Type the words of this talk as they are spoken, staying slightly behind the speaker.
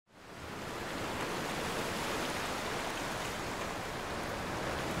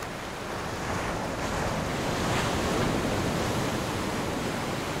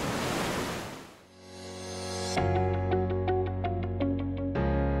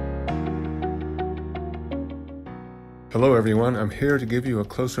Hello everyone, I'm here to give you a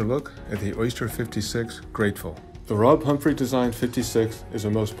closer look at the Oyster 56 Grateful. The Rob Humphrey designed 56 is the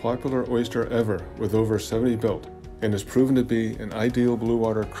most popular Oyster ever with over 70 built and has proven to be an ideal blue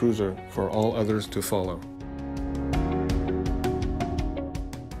water cruiser for all others to follow.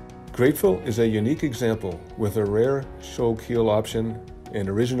 Grateful is a unique example with a rare shoal keel option and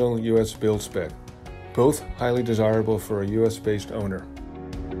original US build spec, both highly desirable for a US based owner.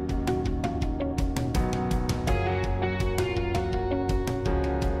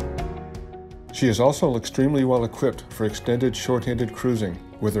 She is also extremely well equipped for extended short-handed cruising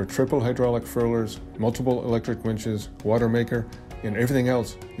with her triple hydraulic furlers, multiple electric winches, water maker, and everything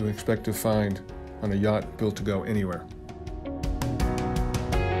else you expect to find on a yacht built to go anywhere.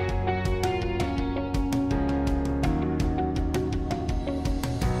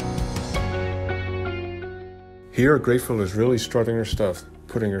 Here, Grateful is really strutting her stuff,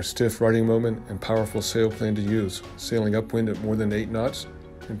 putting her stiff riding moment and powerful sail plan to use, sailing upwind at more than 8 knots,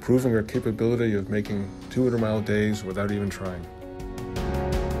 improving her capability of making 200-mile days without even trying.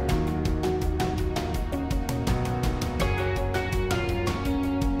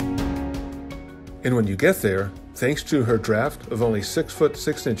 And when you get there, thanks to her draft of only 6 foot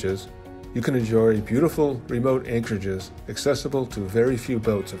 6 inches, you can enjoy beautiful remote anchorages accessible to very few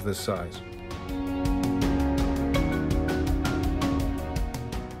boats of this size.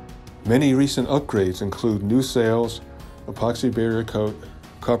 Many recent upgrades include new sails, epoxy barrier coat,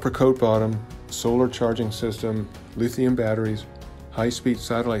 copper coat bottom, solar charging system, lithium batteries, high-speed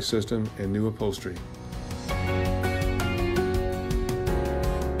satellite system, and new upholstery.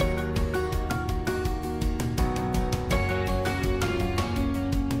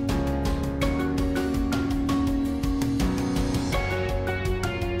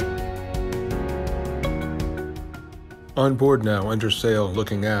 On board now, under sail,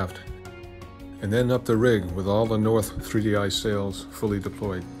 looking aft, and then up the rig with all the North 3DI sails fully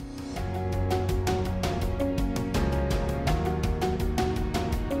deployed.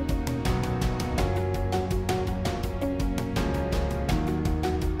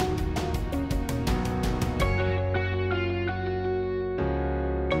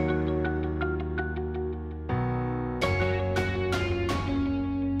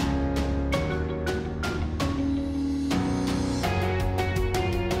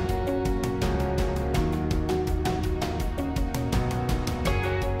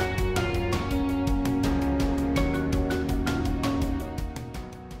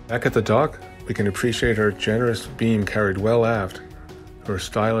 Back at the dock, we can appreciate her generous beam carried well aft, her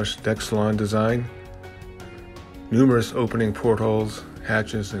stylish deck salon design, numerous opening portholes,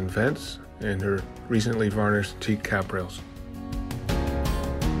 hatches, and vents, and her recently varnished teak cap rails.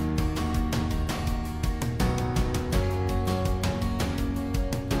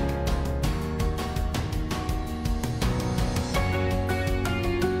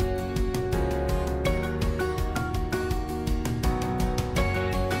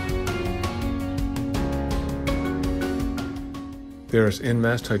 There is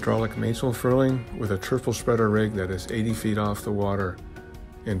in-mast hydraulic mainsail furling with a triple spreader rig that is 80 feet off the water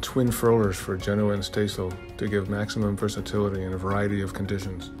and twin furlers for Genoa and staysail to give maximum versatility in a variety of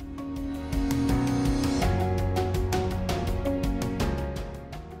conditions.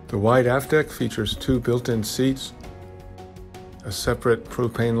 The wide aft deck features 2 built-in seats, a separate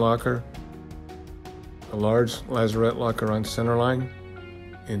propane locker, a large lazarette locker on centerline,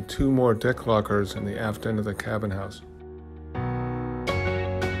 and 2 more deck lockers in the aft end of the cabin house.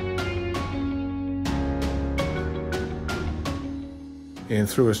 And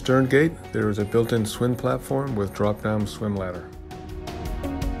through a stern gate, there is a built-in swim platform with drop-down swim ladder.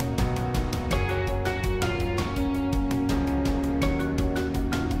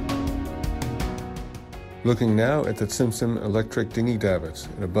 Looking now at the Sim electric dinghy davits,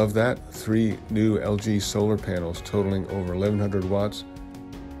 and above that, 3 new LG solar panels totaling over 1100 watts,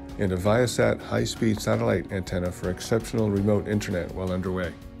 and a Viasat high-speed satellite antenna for exceptional remote internet while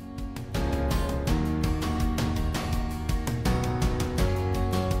underway.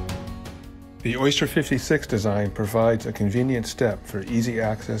 The Oyster 56 design provides a convenient step for easy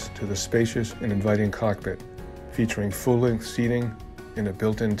access to the spacious and inviting cockpit, featuring full-length seating and a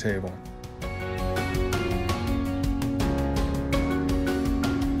built-in table.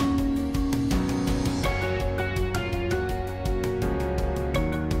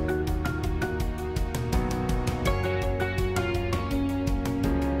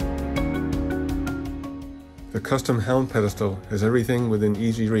 The custom helm pedestal has everything within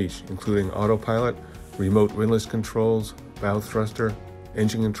easy reach, including autopilot, remote windlass controls, bow thruster,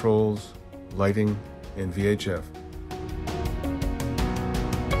 engine controls, lighting, and VHF.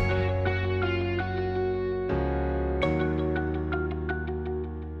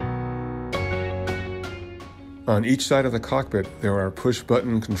 On each side of the cockpit, there are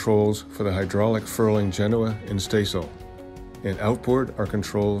push-button controls for the hydraulic furling genoa and staysail, and outboard are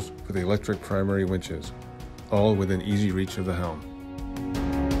controls for the electric primary winches, all within easy reach of the helm.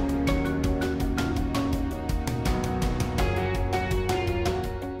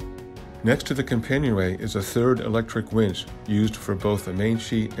 Next to the companionway is a third electric winch used for both the main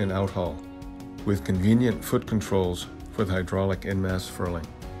sheet and outhaul, with convenient foot controls for the hydraulic end-mast furling.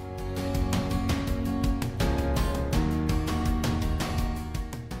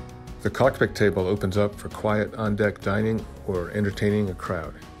 The cockpit table opens up for quiet on-deck dining or entertaining a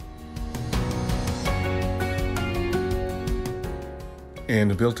crowd.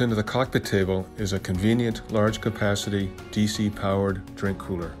 And built into the cockpit table is a convenient large-capacity DC-powered drink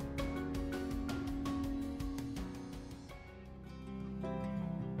cooler.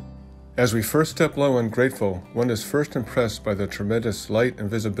 As we first step low and grateful, one is first impressed by the tremendous light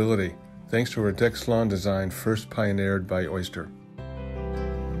and visibility thanks to our deck salon design first pioneered by Oyster.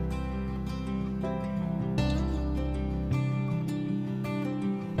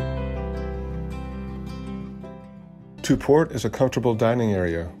 To port is a comfortable dining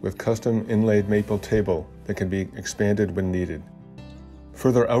area with custom inlaid maple table that can be expanded when needed.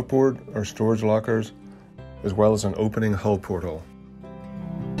 Further outboard are storage lockers, as well as an opening hull porthole.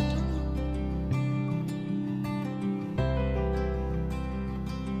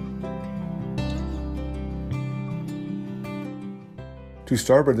 To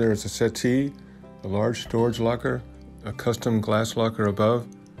starboard there is a settee, a large storage locker, a custom glass locker above,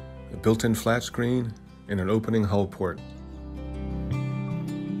 a built-in flat screen, and an opening hull port.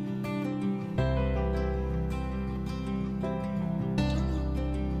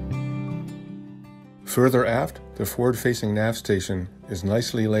 Further aft, the forward-facing nav station is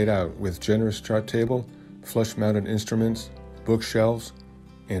nicely laid out with generous chart table, flush-mounted instruments, bookshelves,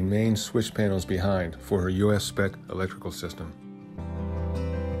 and main switch panels behind for her US spec electrical system.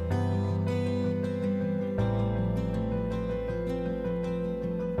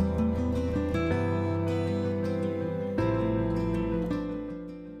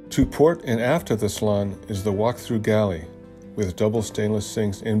 To port and aft of the salon is the walk-through galley with double stainless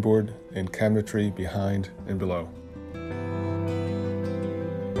sinks inboard and cabinetry behind and below.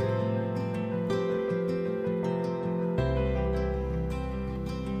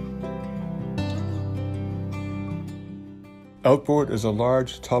 Outboard is a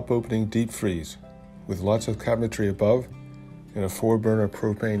large top-opening deep freeze with lots of cabinetry above and a 4-burner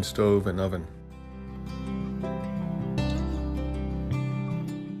propane stove and oven.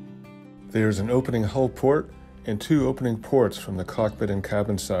 There's an opening hull port and 2 opening ports from the cockpit and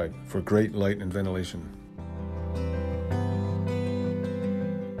cabin side for great light and ventilation.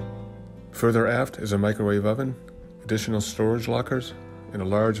 Further aft is a microwave oven, additional storage lockers, and a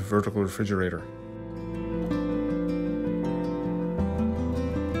large vertical refrigerator.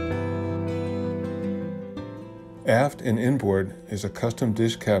 Aft and inboard is a custom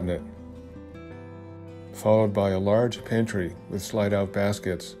dish cabinet, followed by a large pantry with slide-out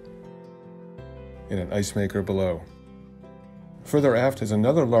baskets and an ice maker below. Further aft is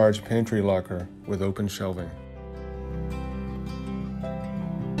another large pantry locker with open shelving.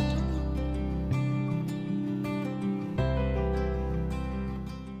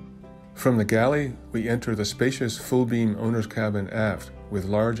 From the galley, we enter the spacious full-beam owner's cabin aft with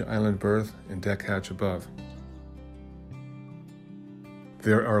large island berth and deck hatch above.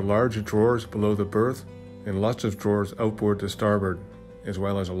 There are large drawers below the berth and lots of drawers outboard to starboard, as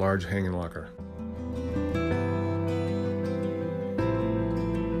well as a large hanging locker.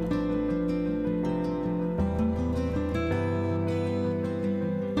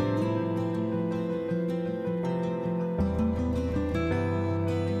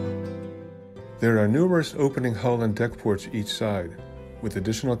 There are numerous opening hull and deck ports each side, with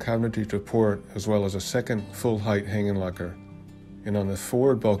additional cabinetry to port as well as a second full-height hanging locker, and on the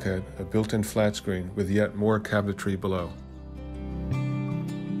forward bulkhead a built-in flat screen with yet more cabinetry below.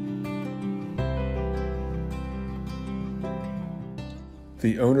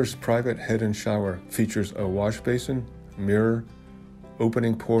 The owner's private head and shower features a wash basin, mirror,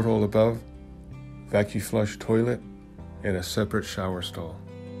 opening porthole above, vacuum flush toilet, and a separate shower stall.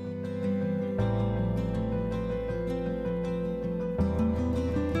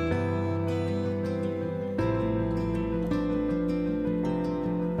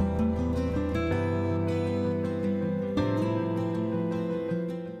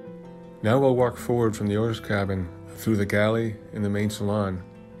 Now we'll walk forward from the owner's cabin through the galley and the main salon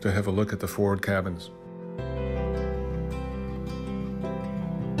to have a look at the forward cabins.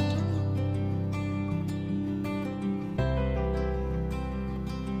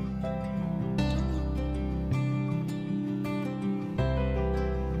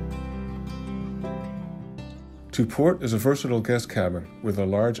 To port is a versatile guest cabin with a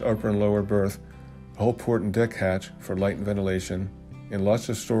large upper and lower berth, hull port and deck hatch for light and ventilation, and lots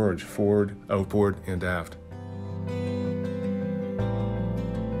of storage forward, outboard, and aft.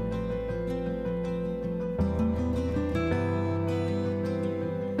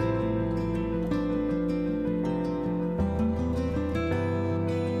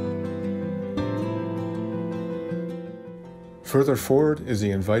 Further forward is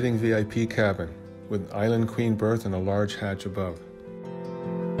the inviting VIP cabin with island queen berth and a large hatch above.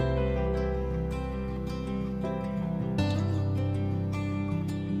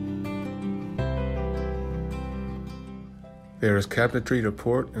 There is cabinetry to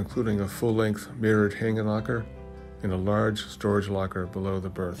port, including a full-length mirrored hanging locker and a large storage locker below the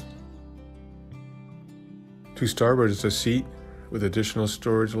berth. To starboard is a seat with additional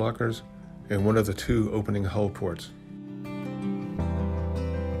storage lockers and one of the two opening hull ports.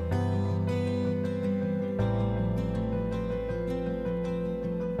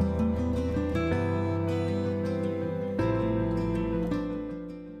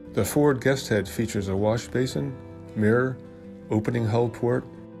 The forward guest head features a wash basin, mirror, opening hull port,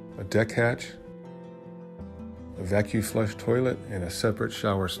 a deck hatch, a vacuum flush toilet, and a separate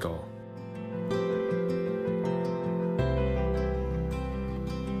shower stall.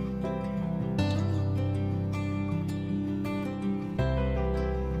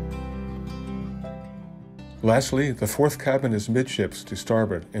 Lastly, the fourth cabin is midships to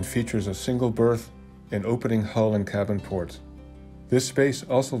starboard and features a single berth and opening hull and cabin ports. This space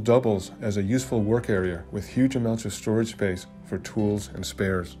also doubles as a useful work area with huge amounts of storage space for tools and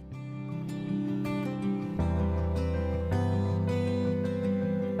spares.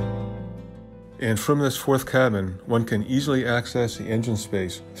 And from this fourth cabin, one can easily access the engine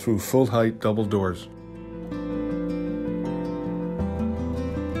space through full-height double doors.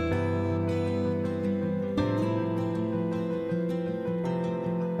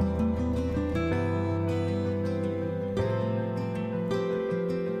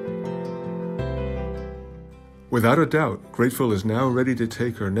 Without a doubt, Grateful is now ready to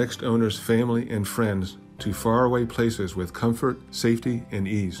take her next owner's family and friends to faraway places with comfort, safety, and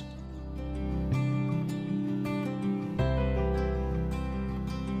ease.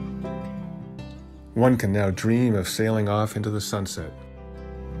 One can now dream of sailing off into the sunset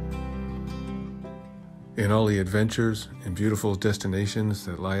and all the adventures and beautiful destinations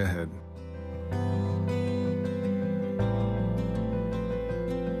that lie ahead.